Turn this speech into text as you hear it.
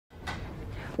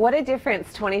What a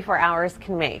difference 24 hours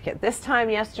can make. At this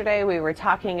time yesterday, we were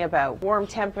talking about warm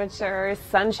temperatures,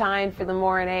 sunshine for the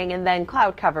morning, and then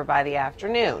cloud cover by the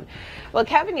afternoon. Well,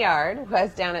 Kevin Yard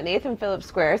was down at Nathan Phillips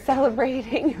Square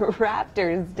celebrating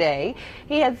Raptors Day.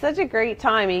 He had such a great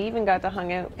time. He even got to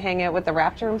hang out with the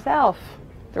Raptor himself.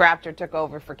 The Raptor took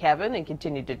over for Kevin and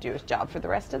continued to do his job for the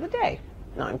rest of the day.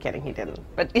 No, I'm kidding, he didn't.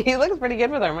 But he looks pretty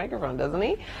good with our microphone, doesn't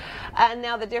he? And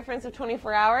now the difference of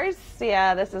 24 hours,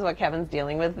 yeah, this is what Kevin's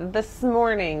dealing with. This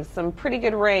morning, some pretty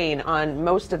good rain on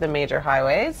most of the major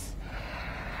highways.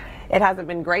 It hasn't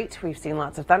been great. We've seen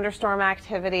lots of thunderstorm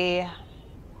activity.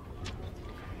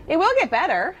 It will get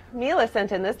better. Mila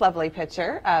sent in this lovely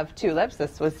picture of tulips.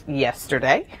 This was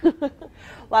yesterday.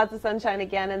 Lots of sunshine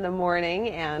again in the morning,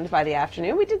 and by the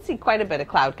afternoon, we did see quite a bit of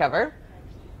cloud cover.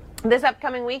 This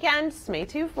upcoming weekend, May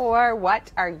 2-4,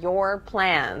 what are your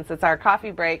plans? It's our coffee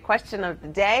break question of the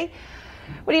day.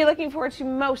 What are you looking forward to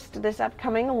most this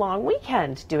upcoming long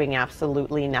weekend? Doing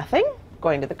absolutely nothing?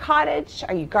 Going to the cottage?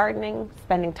 Are you gardening?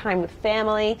 Spending time with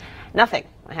family? Nothing.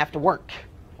 I have to work.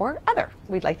 Or other.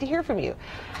 We'd like to hear from you.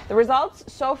 The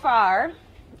results so far,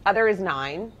 other is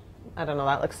 9. I don't know,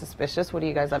 that looks suspicious. What are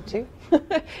you guys up to?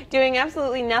 Doing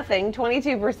absolutely nothing,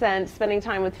 22%. Spending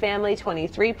time with family,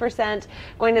 23%.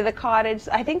 Going to the cottage,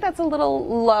 I think that's a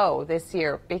little low this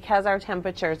year because our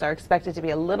temperatures are expected to be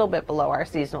a little bit below our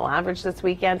seasonal average this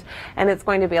weekend, and it's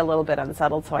going to be a little bit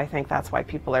unsettled, so I think that's why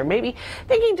people are maybe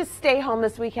thinking to stay home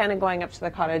this weekend and going up to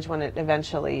the cottage when it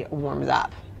eventually warms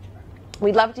up.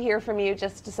 We'd love to hear from you.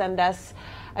 Just to send us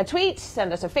a tweet,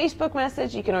 send us a Facebook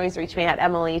message. You can always reach me at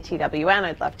EmilyTWN.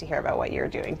 I'd love to hear about what you're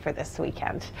doing for this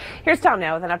weekend. Here's Tom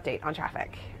now with an update on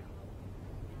traffic.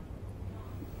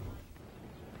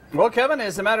 Well, Kevin,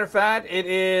 as a matter of fact, it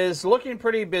is looking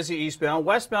pretty busy eastbound.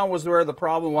 Westbound was where the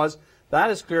problem was.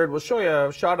 That is cleared. We'll show you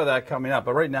a shot of that coming up,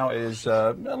 but right now it is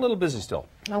a little busy still.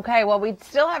 Okay, well, we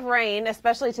still have rain,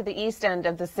 especially to the east end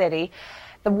of the city.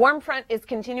 The warm front is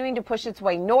continuing to push its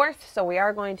way north, so we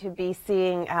are going to be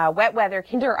seeing wet weather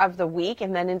end of the week,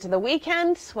 and then into the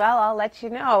weekend, well, I'll let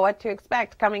you know what to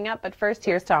expect coming up. But first,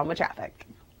 here's Tom with traffic.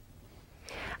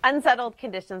 Unsettled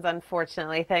conditions,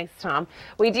 unfortunately. Thanks, Tom.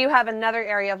 We do have another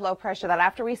area of low pressure that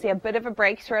after we see a bit of a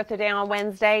break throughout the day on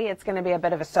Wednesday, it's going to be a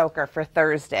bit of a soaker for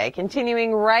Thursday,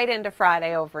 continuing right into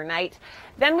Friday overnight.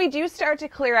 Then we do start to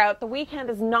clear out. The weekend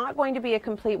is not going to be a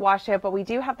complete washout, but we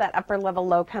do have that upper level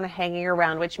low kind of hanging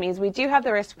around, which means we do have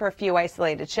the risk for a few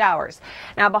isolated showers.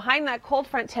 Now, behind that cold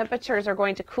front, temperatures are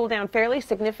going to cool down fairly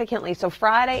significantly. So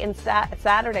Friday and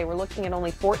Saturday, we're looking at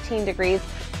only 14 degrees.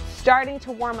 Starting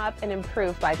to warm up and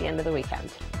improve by the end of the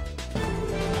weekend.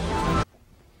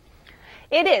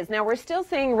 It is. Now, we're still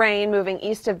seeing rain moving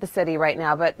east of the city right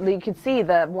now, but you can see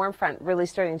the warm front really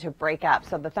starting to break up,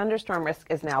 so the thunderstorm risk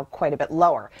is now quite a bit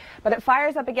lower. But it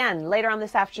fires up again later on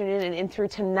this afternoon and in through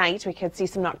tonight. We could see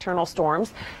some nocturnal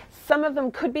storms. Some of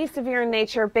them could be severe in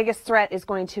nature. Biggest threat is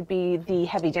going to be the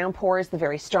heavy downpours, the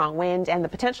very strong wind, and the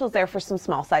potential is there for some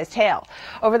small-sized hail.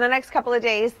 Over the next couple of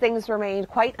days, things remain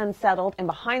quite unsettled, and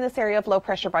behind this area of low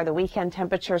pressure by the weekend,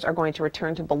 temperatures are going to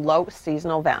return to below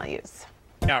seasonal values.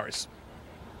 Hours.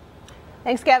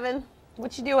 Thanks, Kevin.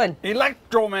 What you doing?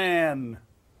 Electroman.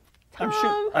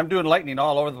 I'm doing lightning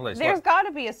all over the place. There's got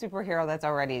to be a superhero that's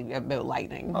already about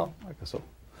lightning. Oh, I guess so.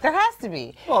 There has to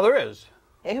be. Well, there is.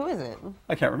 Who is it?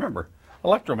 I can't remember.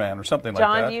 Electroman or something John,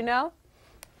 like that. do you know?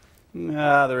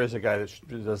 Nah, there is a guy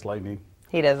that does lightning.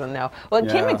 He doesn't know. Well,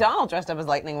 Kim McDonald dressed up as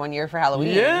lightning one year for Halloween.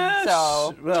 Yes.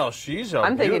 So, well, she's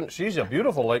a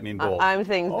beautiful lightning bolt. I'm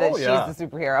thinking that she's the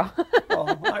superhero.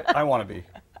 Well, I want to be.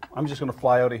 I'm just going to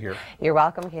fly out of here. You're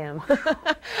welcome, Kim. All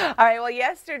right, well,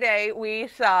 yesterday we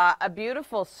saw a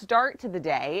beautiful start to the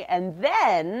day, and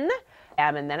then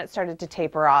it started to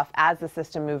taper off as the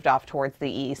system moved off towards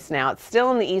the east. Now, it's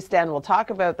still in the east end. We'll talk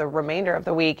about the remainder of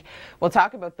the week. We'll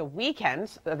talk about the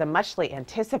weekend, the muchly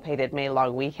anticipated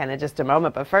May-long weekend in just a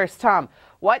moment. But first, Tom,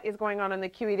 what is going on in the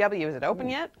QEW? Is it open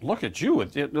yet? Look at you.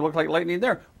 It looked like lightning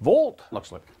there. Volt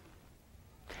looks like.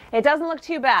 It doesn't look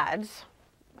too bad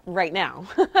right now.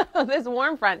 This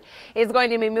warm front is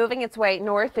going to be moving its way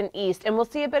north and east, and we'll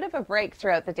see a bit of a break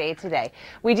throughout the day today.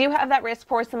 We do have that risk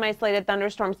for some isolated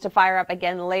thunderstorms to fire up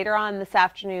again later on this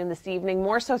afternoon, this evening,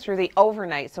 more so through the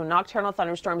overnight, so nocturnal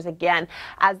thunderstorms again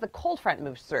as the cold front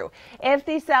moves through. If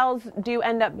these cells do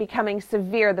end up becoming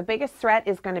severe, the biggest threat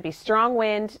is going to be strong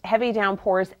wind, heavy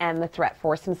downpours, and the threat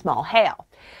for some small hail.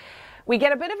 We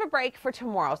get a bit of a break for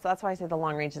tomorrow, so that's why I say the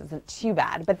long range isn't too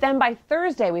bad. But then by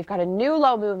Thursday, we've got a new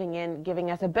low moving in,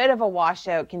 giving us a bit of a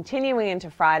washout, continuing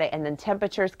into Friday, and then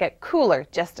temperatures get cooler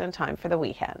just in time for the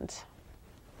weekend.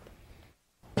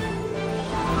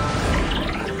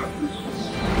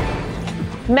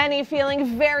 Many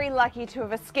feeling very lucky to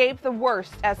have escaped the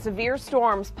worst as severe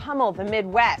storms pummel the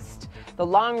Midwest. The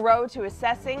long road to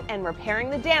assessing and repairing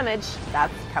the damage,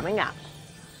 that's coming up.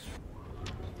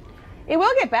 It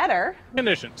will get better.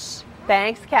 Conditions.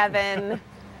 Thanks, Kevin.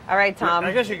 All right, Tom.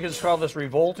 I guess you could call this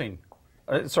revolting.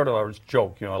 It's sort of a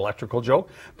joke, electrical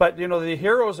joke. But, the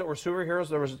heroes that were superheroes,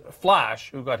 there was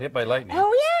Flash, who got hit by lightning.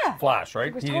 Oh, yeah. Flash, right?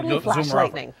 It was totally Flash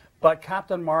lightning. But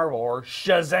Captain Marvel, or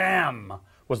Shazam,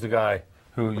 was the guy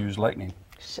who used lightning.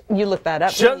 You looked that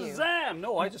up, didn't you? Shazam!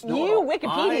 No, I just know You it all.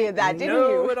 Wikipedia'd that, didn't you? I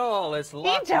know it all. It's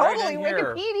locked He totally right in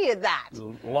here. Wikipedia'd that.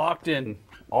 Locked in,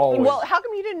 always. Well, how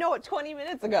come you didn't know it 20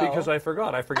 minutes ago? Because I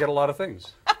forgot. I forget a lot of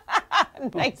things.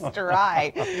 Nice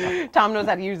try. Tom knows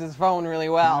how to use his phone really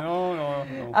well.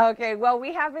 No. Okay, well,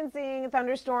 we have been seeing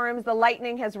thunderstorms. The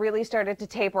lightning has really started to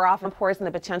taper off, of course, and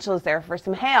the potential is there for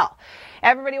some hail.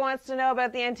 Everybody wants to know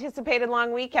about the anticipated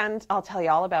long weekend. I'll tell you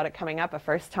all about it coming up. But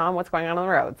first, Tom, what's going on the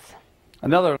roads?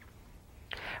 Another.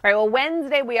 All right, well,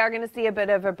 Wednesday, we are going to see a bit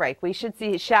of a break. We should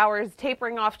see showers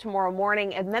tapering off tomorrow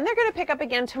morning, and then they're going to pick up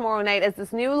again tomorrow night as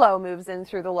this new low moves in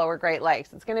through the lower Great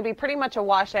Lakes. It's going to be pretty much a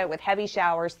washout with heavy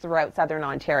showers throughout southern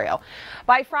Ontario.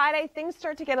 By Friday, things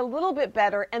start to get a little bit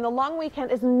better, and the long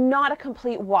weekend is not a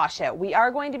complete washout. We are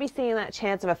going to be seeing that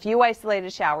chance of a few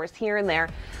isolated showers here and there,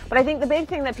 but I think the big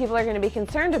thing that people are going to be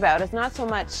concerned about is not so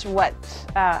much what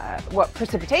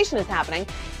precipitation is happening.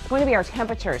 It's going to be our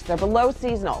temperatures. They're below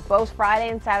seasonal. Both Friday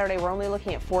and Saturday, we're only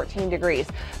looking at 14 degrees.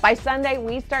 By Sunday,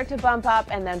 we start to bump up,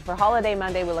 and then for holiday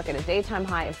Monday, we look at a daytime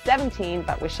high of 17,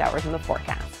 but with showers in the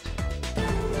forecast.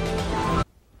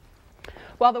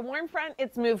 Well, the warm front,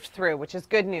 it's moved through, which is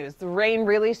good news. The rain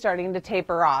really starting to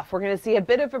taper off. We're going to see a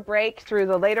bit of a break through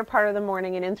the later part of the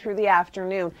morning and in through the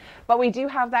afternoon. But we do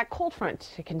have that cold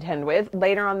front to contend with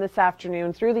later on this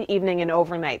afternoon through the evening and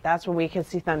overnight. That's when we can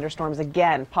see thunderstorms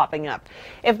again popping up.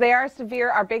 If they are severe,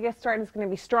 our biggest threat is going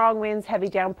to be strong winds, heavy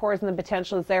downpours, and the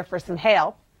potential is there for some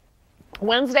hail.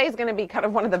 Wednesday is going to be kind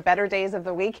of one of the better days of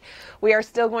the week. We are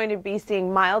still going to be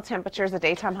seeing mild temperatures, a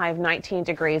daytime high of 19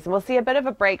 degrees. And we'll see a bit of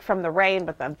a break from the rain,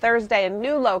 but then Thursday a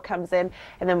new low comes in,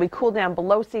 and then we cool down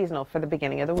below seasonal for the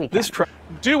beginning of the weekend.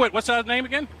 Do it. What's that name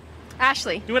again?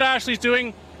 Ashley. Do what Ashley's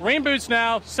doing. Rain boots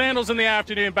now, sandals in the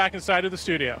afternoon, back inside of the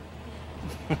studio.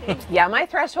 Yeah, my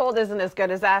threshold isn't as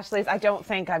good as Ashley's. I don't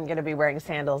think I'm going to be wearing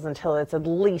sandals until it's at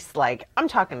least I'm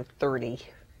talking 30.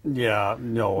 Yeah,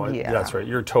 no, Yeah. that's right.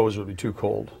 Your toes would be too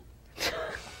cold.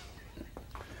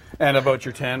 And about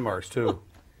your tan marks, too.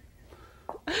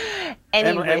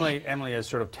 Anyway. Emily has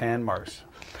sort of tan marks.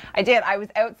 I did. I was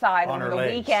outside On over her the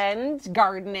legs. weekend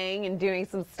gardening and doing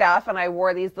some stuff, and I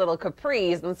wore these little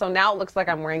capris, and so now it looks like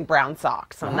I'm wearing brown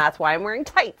socks, and that's why I'm wearing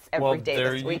tights every day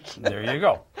this week. There you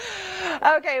go.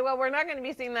 Okay, well, we're not going to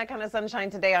be seeing that kind of sunshine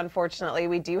today, unfortunately.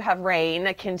 We do have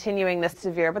rain continuing this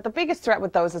severe, but the biggest threat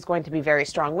with those is going to be very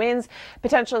strong winds.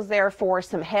 Potential is there for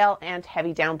some hail and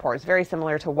heavy downpours, very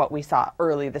similar to what we saw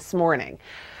early this morning.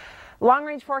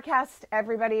 Long-range forecast,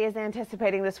 everybody is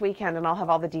anticipating this weekend, and I'll have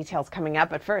all the details coming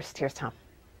up. But first, here's Tom.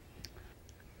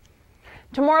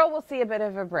 Tomorrow we'll see a bit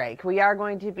of a break. We are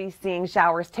going to be seeing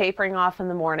showers tapering off in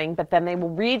the morning, but then they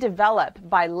will redevelop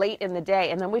by late in the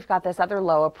day. And then we've got this other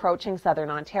low approaching southern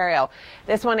Ontario.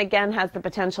 This one again has the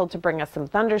potential to bring us some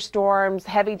thunderstorms,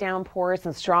 heavy downpours,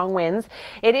 and strong winds.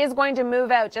 It is going to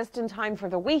move out just in time for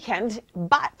the weekend,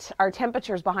 but our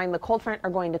temperatures behind the cold front are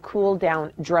going to cool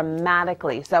down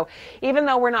dramatically. So even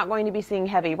though we're not going to be seeing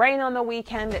heavy rain on the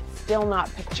weekend, it's still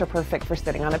not picture perfect for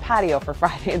sitting on a patio for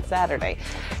Friday and Saturday.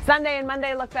 Sunday and Monday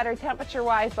look better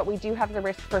temperature-wise, but we do have the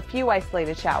risk for a few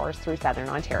isolated showers through southern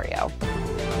Ontario.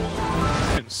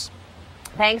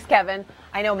 Thanks, Kevin.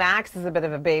 I know Max is a bit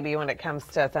of a baby when it comes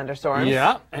to thunderstorms.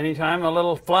 Yeah, anytime a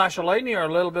little flash of lightning or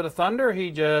a little bit of thunder, he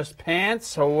just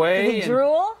pants away. Does he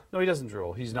drool? No, he doesn't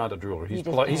drool. He's not a drooler. He's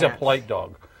just a polite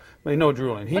dog. No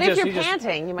drooling. But if you're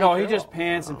panting, you might No, drool. he just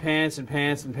pants and pants and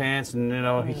pants and pants,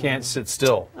 and he can't sit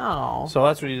still. Oh. So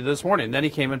that's what he did this morning. Then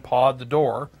he came and pawed the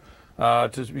door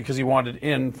because he wanted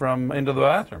into the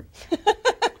bathroom.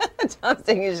 Tom's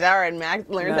taking a shower and Max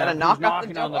learns how to knock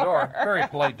knocking on the door. Very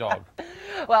polite dog.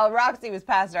 Well, Roxy was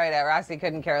passed right out. Roxy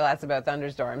couldn't care less about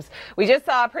thunderstorms. We just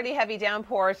saw a pretty heavy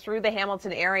downpour through the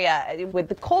Hamilton area with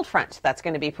the cold front that's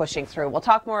going to be pushing through. We'll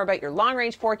talk more about your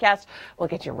long-range forecast. We'll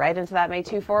get you right into that May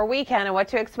 2-4 weekend and what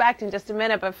to expect in just a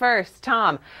minute. But first,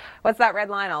 Tom, what's that red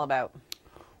line all about?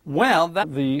 Well,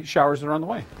 the showers are on the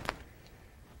way.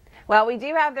 Well, we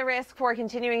do have the risk for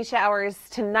continuing showers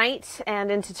tonight and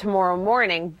into tomorrow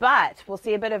morning, but we'll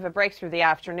see a bit of a break through the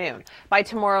afternoon. By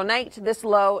tomorrow night, this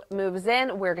low moves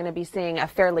in. We're going to be seeing a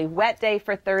fairly wet day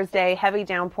for Thursday, heavy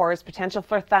downpours, potential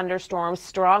for thunderstorms,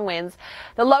 strong winds.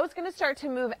 The low is going to start to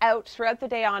move out throughout the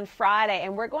day on Friday,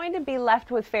 and we're going to be left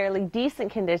with fairly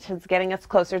decent conditions getting us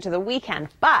closer to the weekend.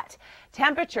 But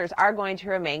temperatures are going to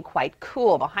remain quite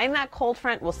cool. Behind that cold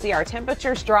front, we'll see our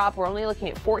temperatures drop. We're only looking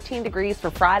at 14 degrees for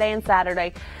Friday and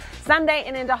Saturday. Sunday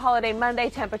and into holiday Monday,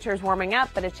 temperatures warming up,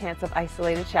 but a chance of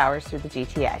isolated showers through the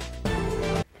GTA.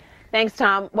 Thanks,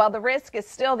 Tom. Well, the risk is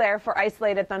still there for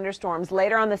isolated thunderstorms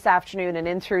later on this afternoon and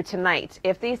in through tonight.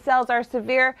 If these cells are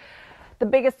severe, the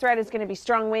biggest threat is going to be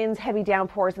strong winds, heavy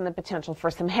downpours, and the potential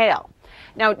for some hail.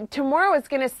 Now, tomorrow is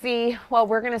going to see, well,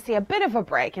 we're going to see a bit of a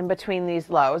break in between these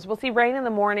lows. We'll see rain in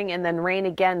the morning and then rain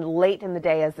again late in the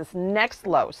day as this next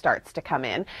low starts to come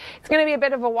in. It's going to be a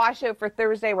bit of a washout for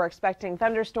Thursday. We're expecting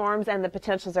thunderstorms and the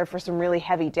potentials are for some really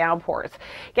heavy downpours.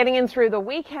 Getting in through the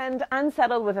weekend,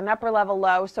 unsettled with an upper level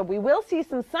low, so we will see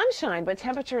some sunshine, but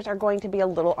temperatures are going to be a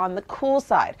little on the cool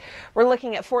side. We're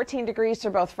looking at 14 degrees for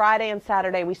both Friday and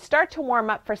Saturday. We start to warm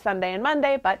up for Sunday and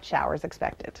Monday, but showers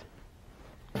expected.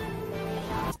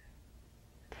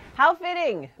 How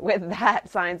fitting with that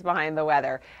science behind the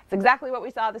weather. It's exactly what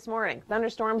we saw this morning.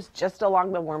 Thunderstorms just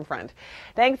along the warm front.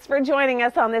 Thanks for joining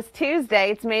us on this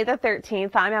Tuesday. It's May the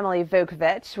 13th. I'm Emily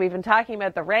Vukovic. We've been talking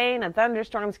about the rain and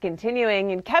thunderstorms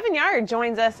continuing, and Kevin Yard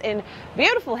joins us in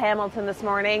beautiful Hamilton this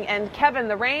morning. And Kevin,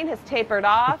 the rain has tapered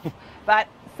off, but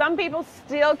some people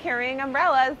still carrying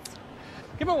umbrellas.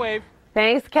 Give a wave.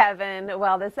 Thanks, Kevin.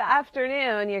 Well, this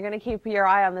afternoon, you're going to keep your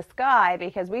eye on the sky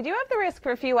because we do have the risk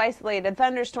for a few isolated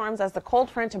thunderstorms as the cold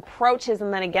front approaches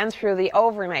and then again through the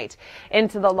overnight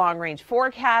into the long-range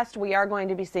forecast. We are going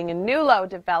to be seeing a new low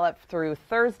develop through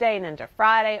Thursday and into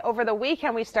Friday. Over the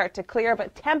weekend, we start to clear,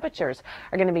 but temperatures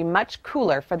are going to be much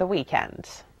cooler for the weekend.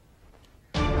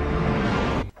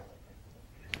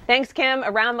 Thanks, Kim.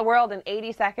 Around the world in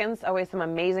 80 seconds. Always some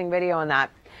amazing video on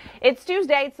that. It's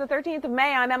Tuesday. It's the 13th of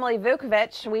May. I'm Emily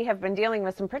Vukovic. We have been dealing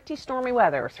with some pretty stormy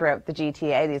weather throughout the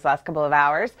GTA these last couple of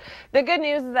hours. The good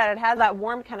news is that it has that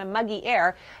warm, kind of muggy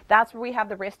air. That's where we have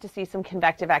the risk to see some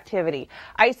convective activity.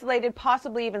 Isolated,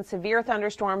 possibly even severe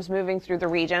thunderstorms moving through the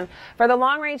region. For the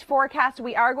long-range forecast,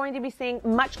 we are going to be seeing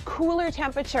much cooler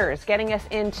temperatures getting us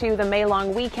into the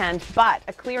May-long weekend, but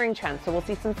a clearing trend. So we'll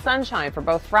see some sunshine for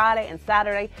both Friday and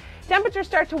Saturday. Temperatures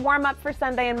start to warm up for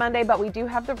Sunday and Monday, but we do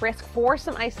have the risk for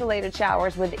some isolated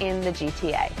showers within the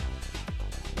GTA.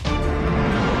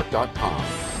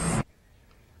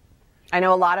 I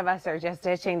know a lot of us are just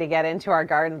itching to get into our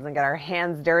gardens and get our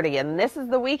hands dirty, and this is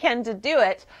the weekend to do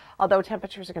it, although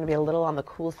temperatures are going to be a little on the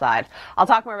cool side. I'll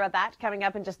talk more about that coming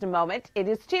up in just a moment. It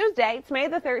is Tuesday. It's May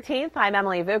the 13th. I'm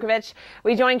Emily Vukovic.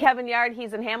 We join Kevin Yard.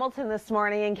 He's in Hamilton this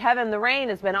morning, and Kevin, the rain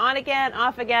has been on again,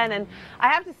 off again, and I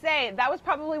have to say, that was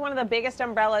probably one of the biggest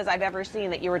umbrellas I've ever seen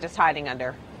that you were just hiding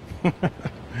under.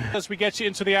 As we get you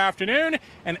into the afternoon,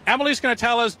 and Emily's going to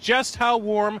tell us just how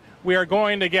warm we are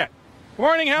going to get. Good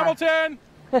morning, Hamilton.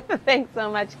 Thanks so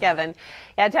much, Kevin.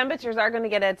 Yeah, temperatures are going to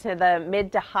get into the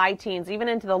mid to high teens, even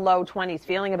into the low 20s,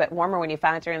 feeling a bit warmer when you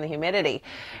factor in the humidity.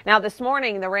 Now, this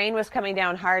morning, the rain was coming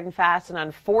down hard and fast, and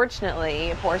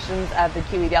unfortunately, portions of the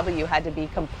QEW had to be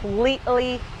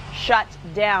completely shut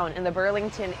down in the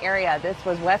Burlington area. This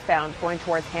was westbound going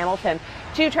towards Hamilton.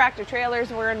 2 tractor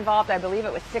trailers were involved. I believe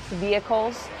it was 6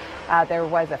 vehicles. There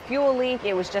was a fuel leak.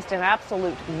 It was just an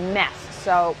absolute mess.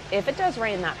 So if it does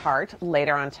rain that hard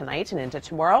later on tonight and into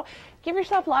tomorrow, give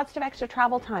yourself lots of extra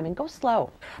travel time and go slow.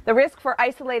 The risk for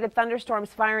isolated thunderstorms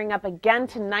firing up again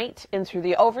tonight and through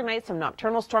the overnight. Some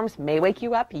nocturnal storms may wake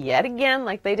you up yet again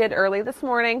like they did early this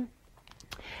morning.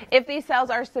 If these cells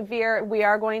are severe, we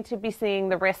are going to be seeing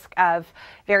the risk of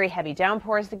very heavy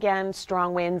downpours again,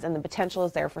 strong winds, and the potential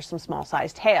is there for some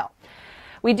small-sized hail.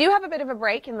 We do have a bit of a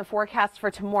break in the forecast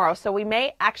for tomorrow, so we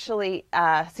may actually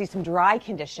see some dry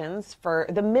conditions for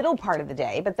the middle part of the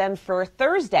day, but then for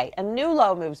Thursday, a new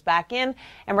low moves back in,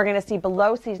 and we're going to see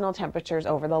below seasonal temperatures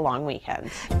over the long weekend.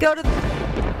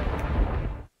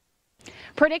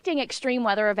 Predicting extreme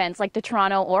weather events like the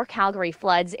Toronto or Calgary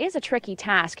floods is a tricky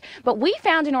task, but we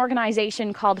found an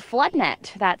organization called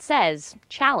FloodNet that says,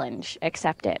 challenge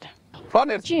accepted.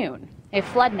 FloodNet. June,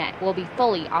 if FloodNet will be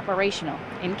fully operational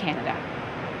in Canada.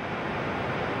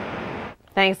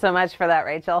 Thanks so much for that,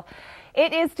 Rachel.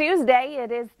 It is Tuesday.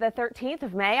 It is the 13th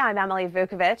of May. I'm Emily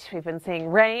Vukovic. We've been seeing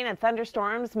rain and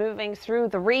thunderstorms moving through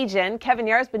the region. Kevin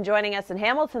Yar's been joining us in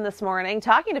Hamilton this morning,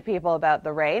 talking to people about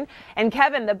the rain. And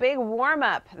Kevin, the big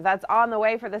warm-up that's on the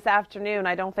way for this afternoon,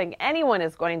 I don't think anyone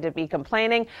is going to be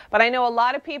complaining, but I know a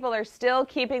lot of people are still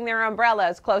keeping their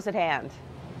umbrellas close at hand.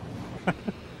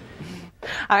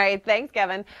 All right, thanks,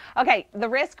 Kevin. Okay, the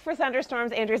risk for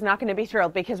thunderstorms, Andrew's not going to be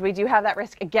thrilled because we do have that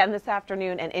risk again this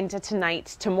afternoon and into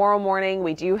tonight. Tomorrow morning,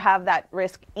 we do have that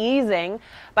risk easing,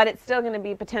 but it's still going to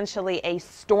be potentially a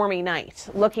stormy night.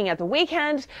 Looking at the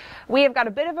weekend, we have got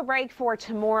a bit of a break for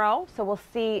tomorrow, so we'll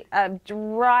see a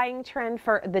drying trend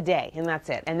for the day, and that's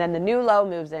it. And then the new low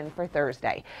moves in for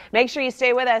Thursday. Make sure you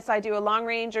stay with us. I do a long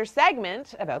ranger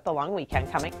segment about the long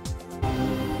weekend coming.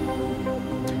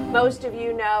 Most of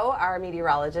you know our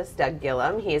meteorologist, Doug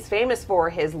Gillum. He is famous for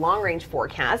his long-range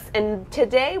forecasts, and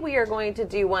today we are going to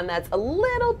do one that's a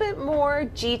little bit more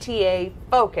GTA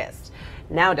focused.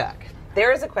 Now, Doug,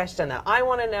 there is a question that I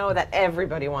want to know that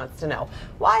everybody wants to know.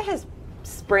 Why has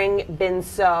spring been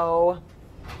so...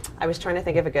 I was trying to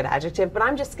think of a good adjective, but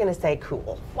I'm just going to say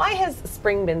cool. Why has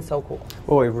spring been so cool?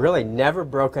 Well, we've really never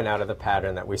broken out of the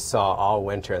pattern that we saw all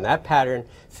winter, and that pattern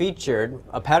featured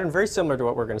a pattern very similar to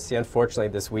what we're going to see, unfortunately,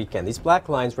 this weekend. These black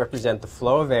lines represent the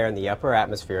flow of air in the upper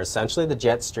atmosphere, essentially the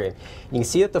jet stream. And you can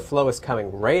see that the flow is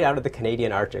coming right out of the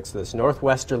Canadian Arctic, so this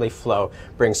northwesterly flow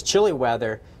brings chilly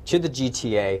weather to the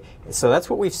GTA. So that's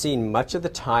what we've seen much of the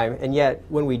time, and yet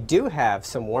when we do have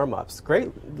some warm-ups,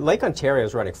 Lake Ontario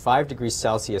is running 5 degrees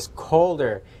Celsius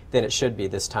colder than it should be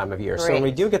this time of year. Great. So when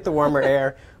we do get the warmer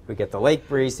air, we get the lake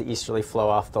breeze, the easterly flow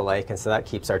off the lake, and so that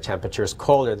keeps our temperatures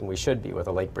colder than we should be with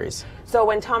a lake breeze. So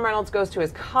when Tom Reynolds goes to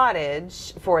his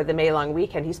cottage for the May long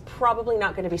weekend, he's probably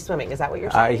not going to be swimming. Is that what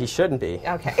you're saying? He shouldn't be.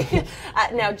 Okay.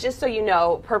 Now, just so you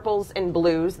know, purples and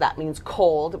blues, that means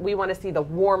cold. We want to see the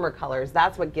warmer colors.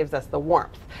 That's what gives us the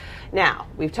warmth. Now,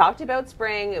 we've talked about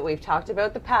spring, we've talked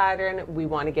about the pattern, we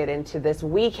want to get into this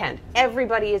weekend.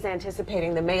 Everybody is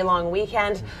anticipating the May long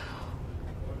weekend.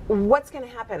 What's going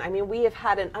to happen? I mean, we have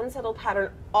had an unsettled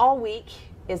pattern all week.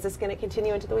 Is this going to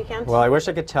continue into the weekend? Well, I wish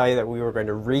I could tell you that we were going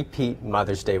to repeat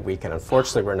Mother's Day weekend.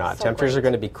 Unfortunately, we're not. So Temperatures great. are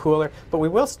going to be cooler, but we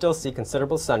will still see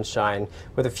considerable sunshine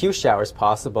with a few showers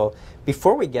possible.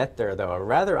 Before we get there, though, a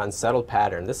rather unsettled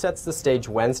pattern. This sets the stage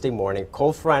Wednesday morning.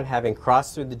 Cold front having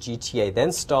crossed through the GTA,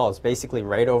 then stalls basically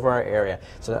right over our area.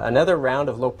 So another round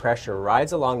of low pressure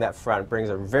rides along that front, brings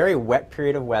a very wet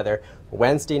period of weather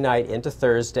Wednesday night into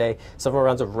Thursday, several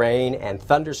rounds of rain and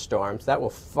thunderstorms. That will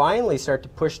finally start to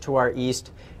push to our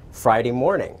east Friday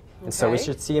morning. And so we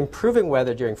should see improving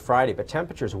weather during Friday, but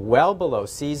temperatures well below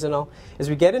seasonal. As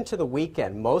we get into the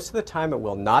weekend, most of the time it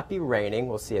will not be raining.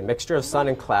 We'll see a mixture of sun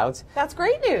and clouds. That's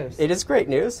great news. It is great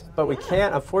news, but we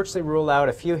can't unfortunately rule out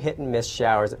a few hit and miss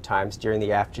showers at times during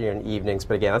the afternoon and evenings.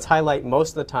 But again, let's highlight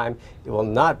most of the time it will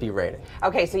not be raining.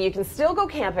 Okay, so you can still go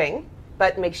camping,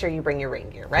 but make sure you bring your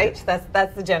rain gear, right?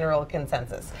 That's the general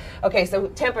consensus. Okay, so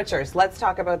temperatures, let's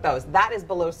talk about those. That is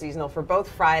below seasonal for both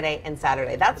Friday and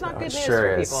Saturday. That's not good news Sure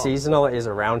for is. people. Seasonal is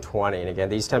around 20, and again,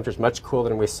 these temperatures much cooler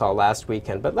than we saw last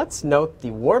weekend. But let's note the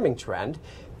warming trend.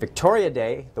 Victoria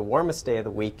Day, the warmest day of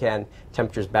the weekend,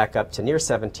 temperatures back up to near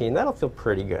 17. That'll feel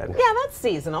pretty good. Yeah, that's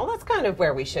seasonal. That's kind of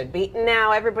where we should be.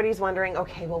 Now, everybody's wondering,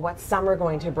 okay, well, what's summer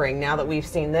going to bring now that we've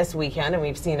seen this weekend and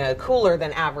we've seen a cooler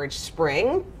than average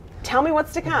spring? Tell me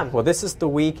what's to come. Well, this is the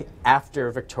week after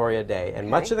Victoria Day, and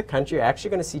much of the country are actually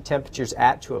going to see temperatures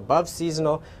at to above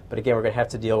seasonal, but again, we're going to have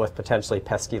to deal with potentially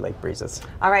pesky lake breezes.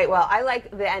 All right, well, I like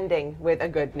the ending with a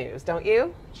good news, don't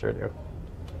you? Sure do.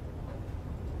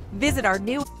 Visit our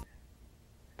new...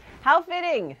 How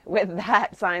fitting with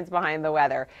that science behind the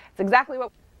weather. It's exactly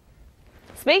what...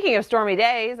 Speaking of stormy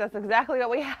days, that's exactly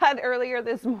what we had earlier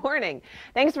this morning.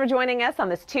 Thanks for joining us on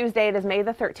this Tuesday. It is May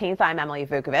the 13th. I'm Emily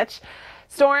Vukovic.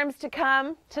 Storms to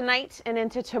come tonight and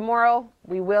into tomorrow.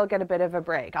 We will get a bit of a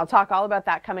break. I'll talk all about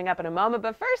that coming up in a moment.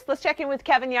 But first, let's check in with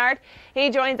Kevin Yard. He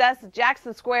joins us at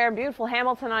Jackson Square, beautiful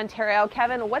Hamilton, Ontario.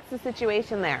 Kevin, what's the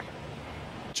situation there?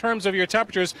 In terms of your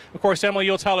temperatures, of course, Emily,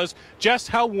 you'll tell us just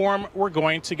how warm we're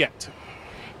going to get.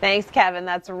 Thanks, Kevin.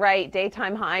 That's right.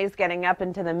 Daytime highs getting up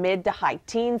into the mid to high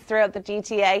teens throughout the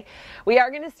GTA. We are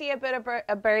going to see a bit of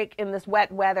a break in this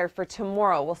wet weather for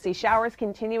tomorrow. We'll see showers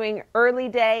continuing early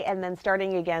day and then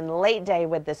starting again late day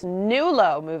with this new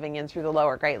low moving in through the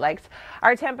lower Great Lakes.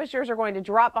 Our temperatures are going to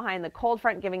drop behind the cold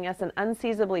front, giving us an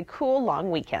unseasonably cool long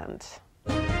weekend.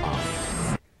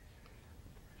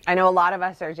 I know a lot of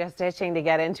us are just itching to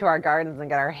get into our gardens and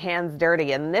get our hands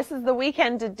dirty, and this is the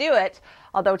weekend to do it,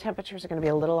 although temperatures are going to be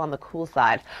a little on the cool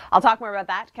side. I'll talk more about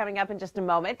that coming up in just a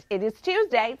moment. It is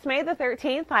Tuesday. It's May the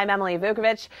 13th. I'm Emily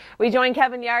Vukovic. We join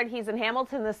Kevin Yard. He's in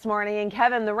Hamilton this morning. And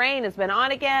Kevin, the rain has been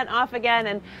on again, off again,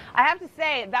 and I have to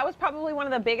say, that was probably one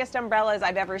of the biggest umbrellas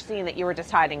I've ever seen that you were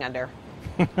just hiding under.